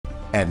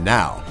And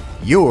now,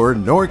 your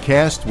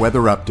Norcast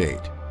weather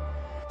update.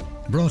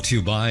 Brought to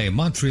you by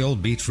Montreal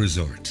Beach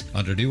Resort.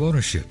 Under new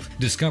ownership,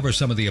 discover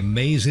some of the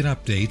amazing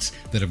updates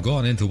that have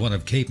gone into one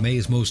of Cape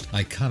May's most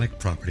iconic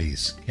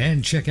properties.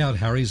 And check out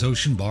Harry's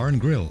Ocean Bar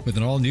and Grill with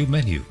an all-new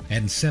menu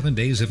and 7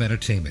 days of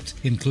entertainment,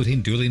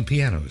 including dueling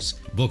pianos.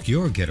 Book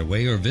your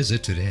getaway or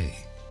visit today.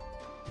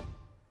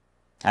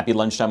 Happy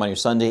lunchtime on your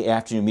Sunday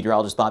afternoon.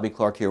 Meteorologist Bobby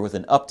Klark here with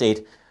an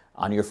update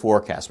on your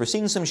forecast. We're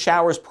seeing some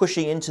showers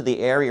pushing into the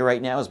area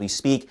right now as we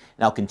speak, and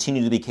that'll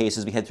continue to be the case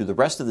as we head through the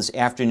rest of this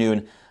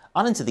afternoon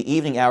on into the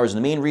evening hours. And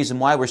the main reason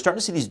why we're starting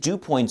to see these dew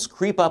points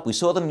creep up, we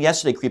saw them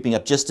yesterday creeping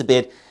up just a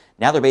bit.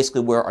 Now they're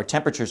basically where our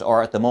temperatures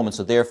are at the moment,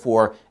 so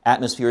therefore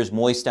atmosphere is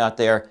moist out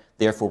there.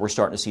 Therefore, we're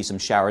starting to see some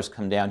showers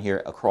come down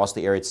here across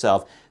the area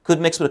itself. Could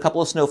mix with a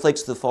couple of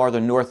snowflakes the farther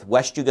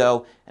northwest you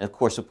go, and of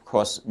course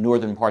across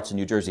northern parts of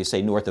New Jersey,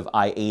 say north of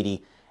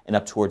I-80 and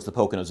up towards the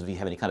Poconos if you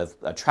have any kind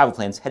of travel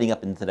plans heading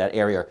up into that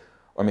area,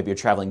 or maybe you're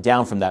traveling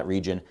down from that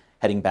region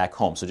heading back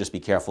home. So just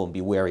be careful and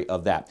be wary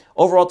of that.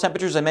 Overall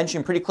temperatures, I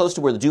mentioned, pretty close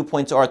to where the dew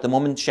points are at the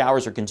moment.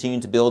 Showers are continuing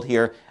to build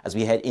here as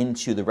we head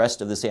into the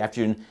rest of this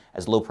afternoon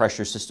as low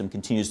pressure system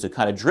continues to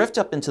kind of drift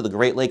up into the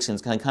Great Lakes, and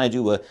it's going to kind of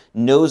do a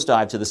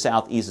nosedive to the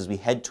southeast as we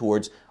head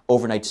towards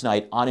overnight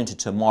tonight on into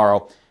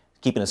tomorrow,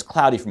 keeping us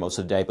cloudy for most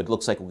of the day, but it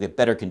looks like we'll get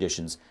better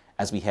conditions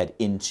as we head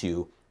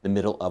into the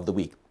middle of the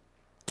week.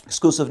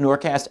 Exclusive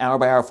Norcast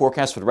hour-by-hour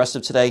forecast for the rest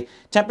of today.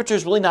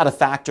 Temperatures really not a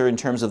factor in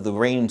terms of the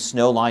rain and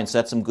snow line, so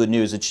that's some good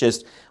news. It's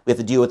just we have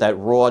to deal with that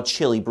raw,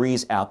 chilly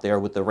breeze out there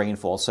with the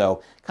rainfall.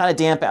 So kind of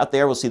damp out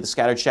there. We'll see the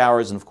scattered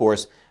showers, and of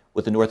course,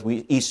 with the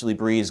northeasterly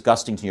breeze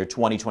gusting to near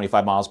 20,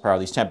 25 miles per hour,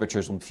 these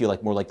temperatures will feel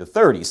like more like the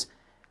 30s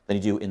than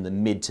you do in the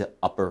mid to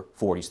upper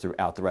 40s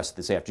throughout the rest of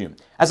this afternoon.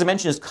 As I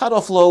mentioned, this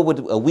cutoff low with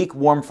a weak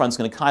warm front is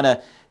going to kind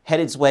of head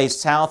its way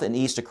south and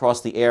east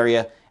across the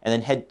area, and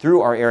then head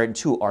through our area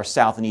to our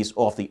south and east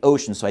off the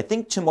ocean. So I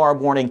think tomorrow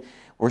morning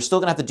we're still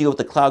going to have to deal with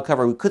the cloud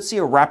cover. We could see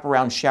a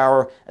wraparound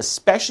shower,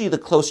 especially the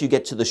closer you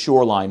get to the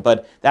shoreline,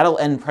 but that'll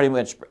end pretty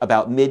much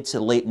about mid to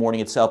late morning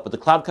itself. But the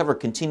cloud cover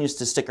continues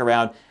to stick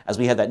around as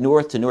we have that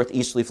north to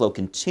northeasterly flow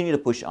continue to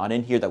push on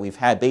in here that we've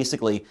had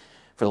basically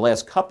for the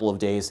last couple of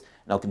days, and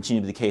that'll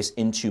continue to be the case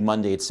into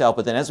Monday itself.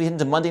 But then as we head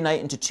into Monday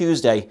night into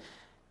Tuesday,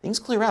 things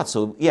clear out.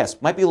 So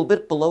yes, might be a little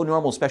bit below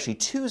normal, especially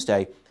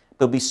Tuesday,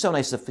 but it'll be so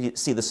nice to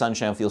see the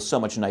sunshine feel so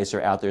much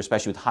nicer out there,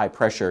 especially with high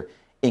pressure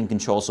in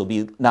control. So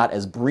it'll be not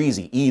as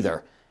breezy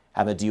either,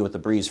 having to deal with the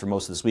breeze for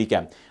most of this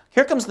weekend.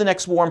 Here comes the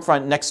next warm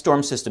front, next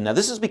storm system. Now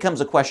this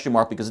becomes a question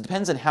mark because it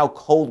depends on how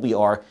cold we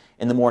are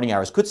in the morning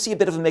hours. Could see a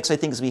bit of a mix, I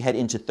think, as we head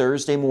into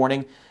Thursday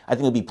morning. I think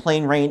it'll be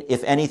plain rain,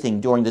 if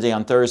anything, during the day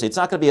on Thursday. It's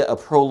not going to be a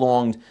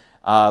prolonged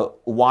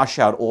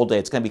washout all day.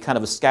 It's going to be kind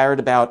of a scattered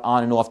about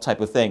on and off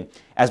type of thing.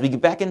 As we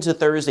get back into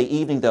Thursday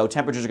evening, though,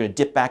 temperatures are going to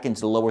dip back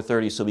into the lower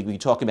 30s, so we could be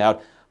talking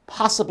about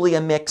possibly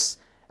a mix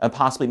and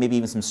possibly maybe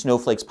even some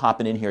snowflakes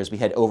popping in here as we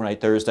head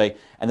overnight Thursday.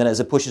 And then as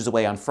it pushes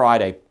away on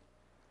Friday,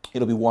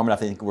 it'll be warm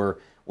enough. I think we'll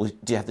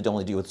have to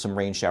only deal with some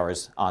rain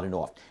showers on and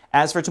off.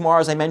 As for tomorrow,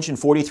 as I mentioned,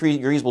 43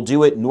 degrees will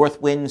do it. North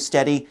wind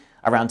steady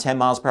around 10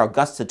 miles per hour,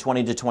 gusts to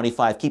 20 to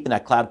 25, keeping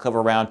that cloud cover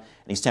around. And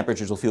these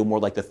temperatures will feel more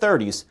like the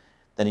 30s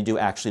than you do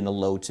actually in the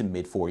low to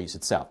mid 40s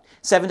itself.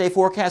 7-day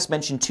forecast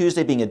mentioned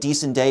Tuesday being a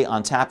decent day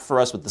on tap for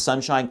us with the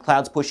sunshine.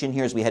 Clouds push in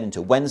here as we head into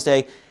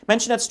Wednesday.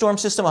 Mentioned that storm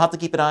system. We'll have to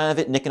keep an eye on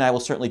it. Nick and I will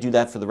certainly do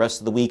that for the rest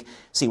of the week.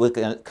 See what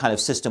kind of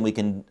system we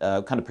can,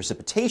 kind of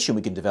precipitation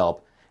we can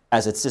develop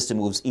as its system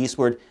moves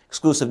eastward.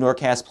 Exclusive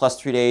Norcast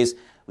plus 3 days.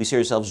 We see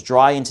ourselves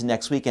dry into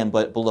next weekend,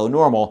 but below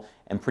normal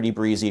and pretty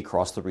breezy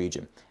across the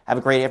region. Have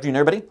a great afternoon,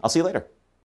 everybody. I'll see you later.